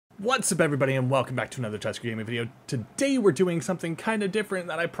What's up everybody and welcome back to another Tusker gaming video. Today we're doing something kind of different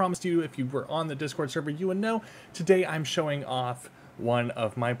that I promised you if you were on the Discord server you would know. Today I'm showing off one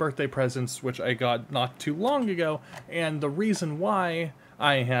of my birthday presents which I got not too long ago, and the reason why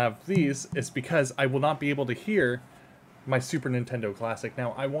I have these is because I will not be able to hear my Super Nintendo Classic.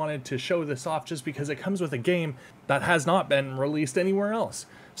 Now I wanted to show this off just because it comes with a game that has not been released anywhere else.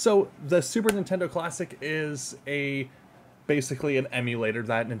 So the Super Nintendo Classic is basically an emulator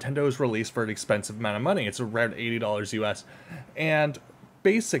that Nintendo's released for an expensive amount of money. It's around $80 US. And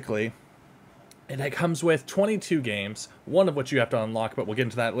basically, it comes with 22 games, one of which you have to unlock, but we'll get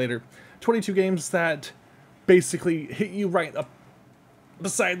into that later. 22 games that basically hit you right up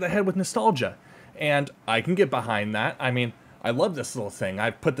beside the head with nostalgia. And I can get behind that. I mean, I love this little thing.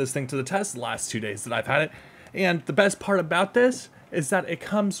 I've put this thing to the test the last 2 days that I've had it. And the best part about this is that it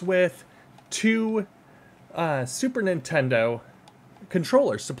comes with two Super Nintendo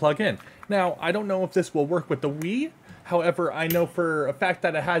controllers to plug in. Now, I don't know if this will work with the Wii. However, I know for a fact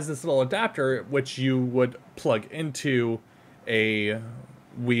that it has this little adapter which you would plug into a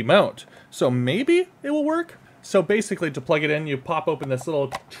Wiimote. So maybe it will work. So basically, to plug it in, you pop open this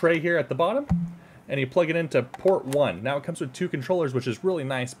little tray here at the bottom and you plug it into port 1. Now it comes with two controllers, which is really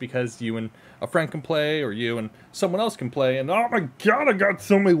nice because you and a friend can play, or you and someone else can play, and oh my god, I got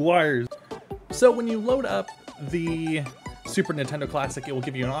so many wires. So when you load up the Super Nintendo Classic, it will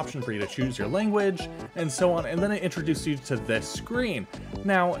give you an option for you to choose your language and so on, and then it introduces you to this screen.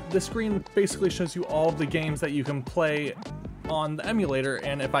 Now, the screen basically shows you all of the games that you can play on the emulator,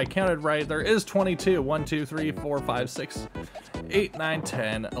 and if I counted right, there is 22. 1, 2, 3, 4, 5, 6, 8, 9,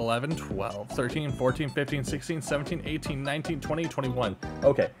 10, 11, 12, 13, 14, 15, 16, 17, 18, 19, 20, 21.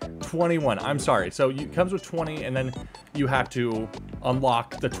 Okay, 21. I'm sorry. So it comes with 20, and then you have to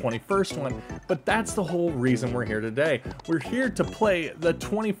unlock the 21st one. But that's the whole reason we're here today. We're here to play the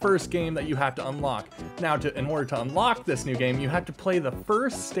 21st game that you have to unlock. Now, in order to unlock this new game, you have to play the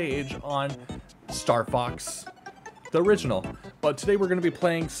first stage on Star Fox, the original. But today we're going to be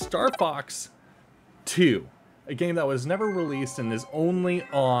playing Star Fox 2, a game that was never released and is only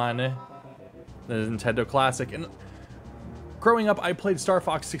on the Nintendo Classic. And growing up, I played Star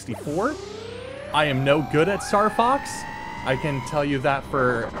Fox 64. I am no good at Star Fox. I can tell you that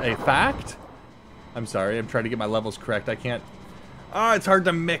for a fact. I'm sorry, I'm trying to get my levels correct. I can't. Oh, it's hard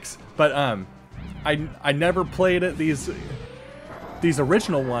to mix. But I never played it, these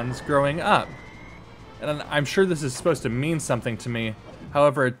original ones growing up. And I'm sure this is supposed to mean something to me.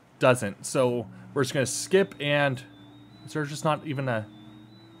 However, it doesn't. So we're just going to skip, and is there just not even a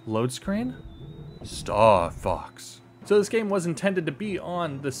load screen? Star Fox. So this game was intended to be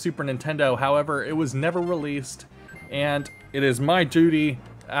on the Super Nintendo. However, it was never released. And it is my duty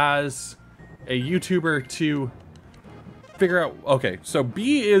as a YouTuber to figure out... Okay, so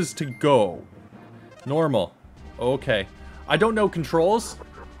B is to go. Normal. Okay. I don't know controls.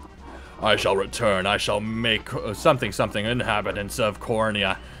 I shall return. I shall make something inhabitants of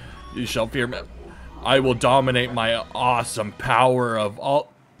Cornea. You shall fear me. I will dominate my awesome power of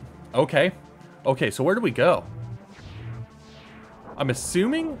all... Okay. Okay, so where do we go? I'm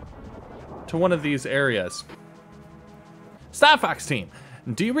assuming to one of these areas. Star Fox team,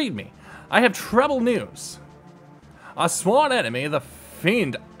 do you read me? I have trouble news. Our sworn enemy, the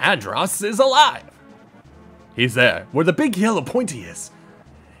fiend Andros, is alive. He's there, where the big yellow pointy is.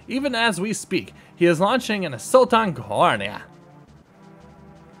 Even as we speak, he is launching an assault on Cornea.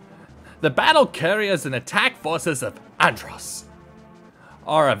 The battle carriers and attack forces of Andros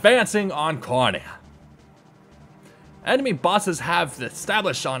are advancing on Cornea. Enemy bosses have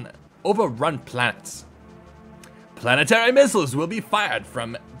established on overrun planets. Planetary missiles will be fired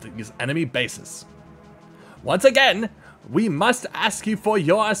from these enemy bases. Once again, we must ask you for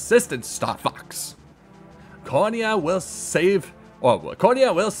your assistance, Star Fox. Cornea will survive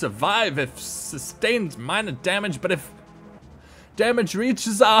if sustains minor damage, but if damage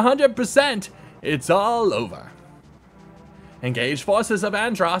reaches 100%, it's all over. Engage forces of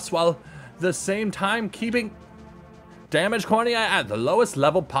Andros while the same time keeping damage Cornea at the lowest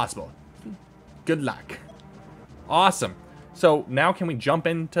level possible. Good luck. Awesome. So now can we jump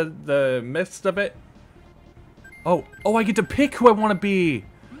into the midst of it? Oh, I get to pick who I want to be.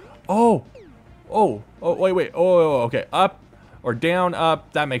 Oh, wait. Oh, okay. Up or down,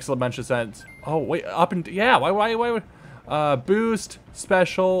 up. That makes a bunch of sense. Oh, wait, up and, yeah, why? Boost,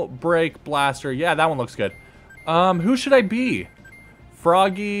 special, break, blaster. Yeah, that one looks good. Who should I be?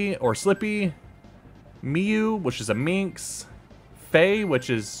 Froggy or Slippy? Mew, which is a minx. Faye, which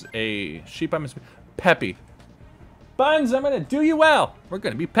is a sheep. Peppy. Buns, I'm gonna do you well. We're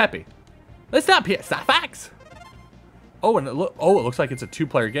gonna be Peppy. Let's stop here, Star Fox. Oh, and it looks like it's a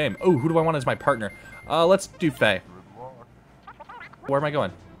 2-player game. Oh, who do I want as my partner? Let's do Faye. Where am I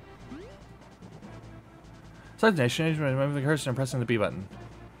going? Select nation, remove the cursor and pressing the B button.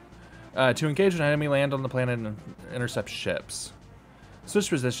 To engage an enemy, land on the planet and intercept ships. Switch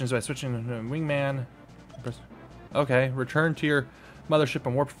positions by switching to wingman. Okay, return to your mothership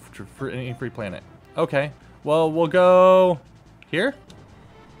and warp for any free planet. Okay, well, we'll go here.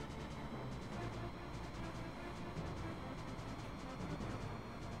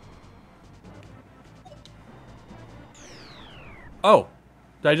 Oh,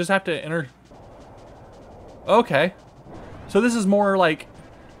 did I just have to enter? Okay, so this is more like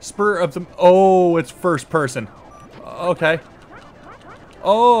spur of the. Oh, it's first person. Okay.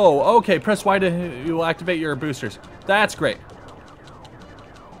 Oh, okay. Press Y to you will activate your boosters. That's great.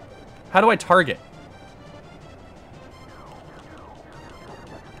 How do I target?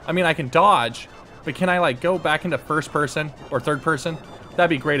 I mean, I can dodge, but can I like go back into first person or third person? That'd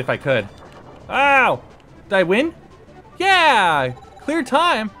be great if I could. Ow! Did I win? Yeah! Clear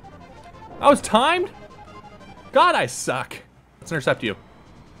time. I was timed? God, I suck. Let's intercept you.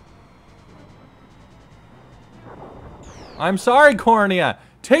 I'm sorry, Cornea.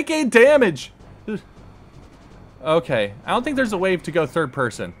 Take 8 damage. Okay. I don't think there's a wave to go third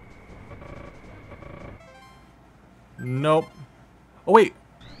person. Nope. Oh, wait.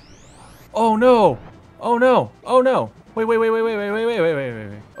 Oh, no. Oh, no. Oh, no. Wait.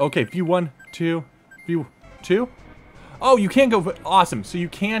 Okay, view 1, 2, view 2. Oh, you can go. Awesome. So you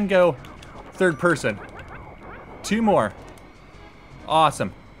can go third person. 2 more.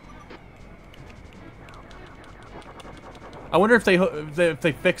 Awesome. I wonder if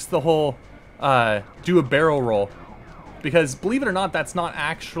they fix the whole do a barrel roll, because believe it or not, that's not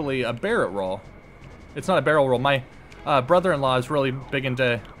actually a barrel roll. It's not a barrel roll. My brother-in-law is really big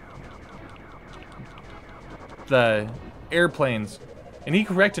into the airplanes, and he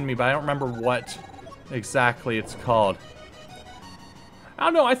corrected me, but I don't remember what exactly it's called. I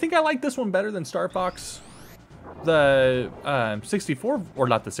don't know. I think I like this one better than Star Fox, the 64, or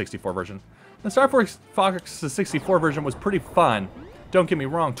not the 64 version. The Star Fox 64 version was pretty fun. Don't get me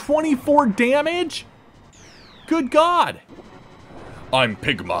wrong. 24 damage? Good God. I'm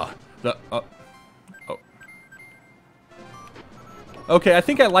Pigma. Oh. Okay, I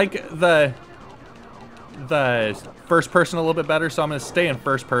think I like the first person a little bit better, so I'm gonna stay in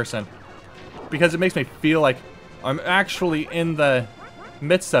first person because it makes me feel like I'm actually in the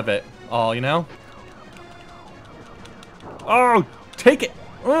midst of it all, you know? Oh, take it.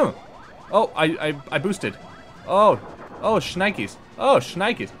 Oh, I boosted. Oh, shnikes. Oh,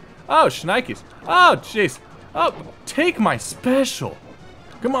 shnikes. Oh, shnikes. Oh, jeez. Oh, take my special.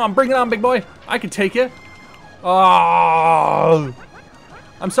 Come on, bring it on, big boy. I can take you. Oh,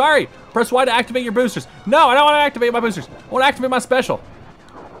 I'm sorry. Press Y to activate your boosters. No, I don't want to activate my boosters. I want to activate my special.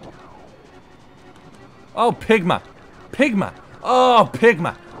 Oh, Pigma. Pigma. Oh,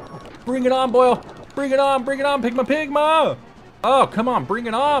 Pigma. Bring it on, boy. Bring it on, Pigma. Oh, come on, bring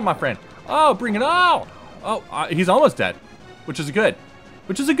it on, my friend. Oh, bring it on! Oh, he's almost dead, which is good.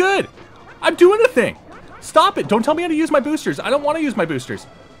 I'm doing a thing. Stop it! Don't tell me how to use my boosters. I don't want to use my boosters.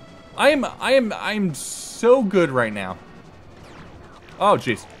 I'm so good right now. Oh,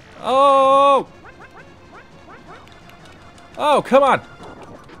 jeez. Oh! Oh, come on!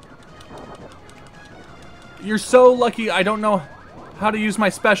 You're so lucky. I don't know how to use my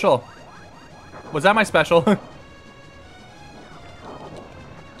special. Was that my special?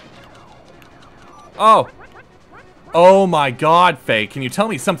 Oh. Oh my God, Faye. Can you tell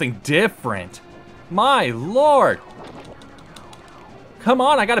me something different? My Lord. Come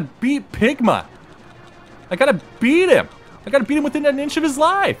on, I gotta beat Pigma. I gotta beat him. I gotta beat him within an inch of his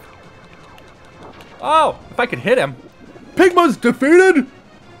life. Oh, if I could hit him. Pigma's defeated?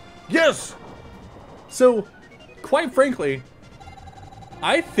 Yes. So, quite frankly,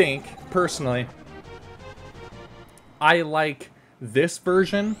 I think, personally, I like this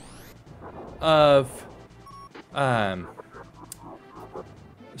version of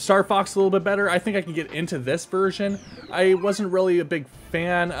Star Fox a little bit better. I think I can get into this version. I wasn't really a big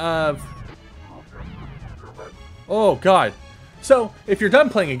fan of... Oh, God. So, if you're done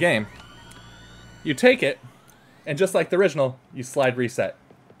playing a game, you take it, and just like the original, you slide reset.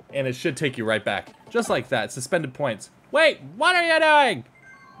 And it should take you right back. Just like that. Suspended points. Wait, what are you doing?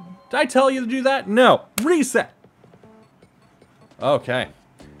 Did I tell you to do that? No. Reset. Okay.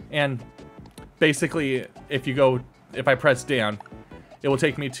 And basically, if I press down, it will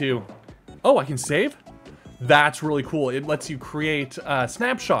take me to... Oh, I can save? That's really cool. It lets you create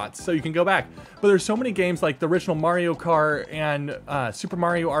snapshots so you can go back. But there's so many games like the original Mario Kart and Super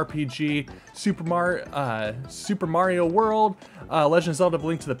Mario RPG, Super Mario World, Legend of Zelda: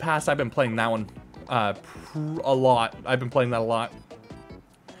 Link to the Past. I've been playing that one a lot. I've been playing that a lot.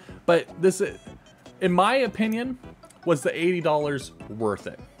 But this, in my opinion, was the $80 worth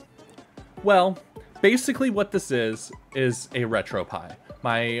it? Well, basically what this is a RetroPie.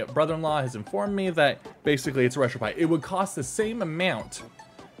 My brother-in-law has informed me that basically it's a RetroPie. It would cost the same amount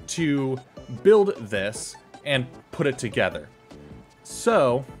to build this and put it together.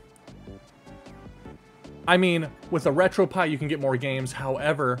 So, I mean, with a RetroPie you can get more games.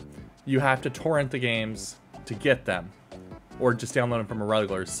 However, you have to torrent the games to get them, or just download them from a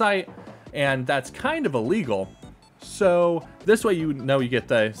regular site, and that's kind of illegal. So this way you know you get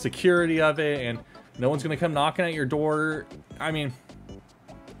the security of it, and no one's gonna come knocking at your door. I mean,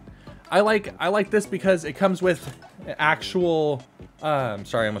 I like this because it comes with actual. Sorry,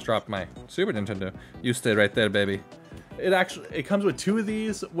 I almost dropped my Super Nintendo. You stay right there, baby. It comes with 2 of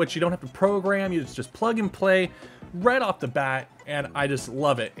these, which you don't have to program. You just plug and play right off the bat, and I just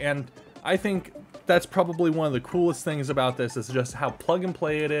love it. And I think that's probably one of the coolest things about this is just how plug and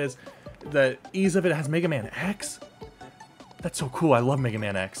play it is. The ease of it. It has Mega Man X. That's so cool. I love Mega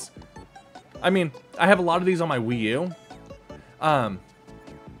Man X. I mean, I have a lot of these on my Wii U.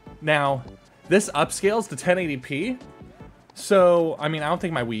 Now, this upscales to 1080p. So, I mean, I don't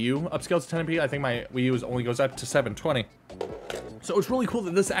think my Wii U upscales to 1080p. I think my Wii U only goes up to 720. So it's really cool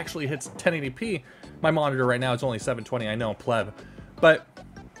that this actually hits 1080p. My monitor right now is only 720. I know, pleb. But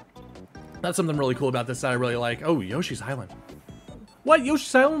that's something really cool about this that I really like. Oh, Yoshi's Island. What?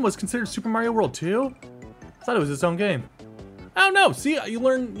 Yoshi's Island was considered Super Mario World 2? I thought it was its own game. I don't know. See, you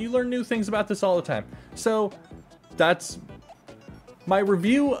learn new things about this all the time. So that's my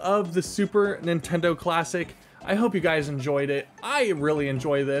review of the Super Nintendo Classic. I hope you guys enjoyed it. I really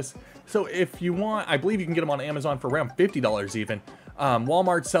enjoy this. So if you want, I believe you can get them on Amazon for around $50 even.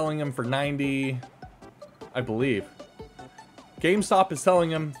 Walmart's selling them for $90, I believe. GameStop is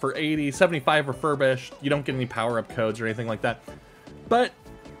selling them for $80, $75 refurbished. You don't get any power-up codes or anything like that. But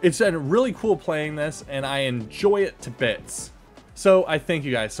it's been really cool playing this, and I enjoy it to bits. So I thank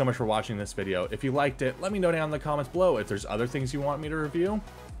you guys so much for watching this video. If you liked it, let me know down in the comments below. If there's other things you want me to review,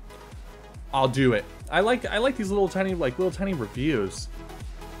 I'll do it. I like these little tiny reviews.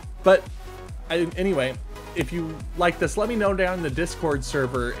 But anyway, if you like this, let me know down in the Discord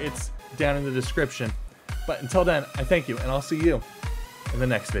server. It's down in the description. But until then, I thank you, and I'll see you in the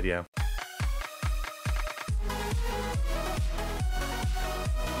next video.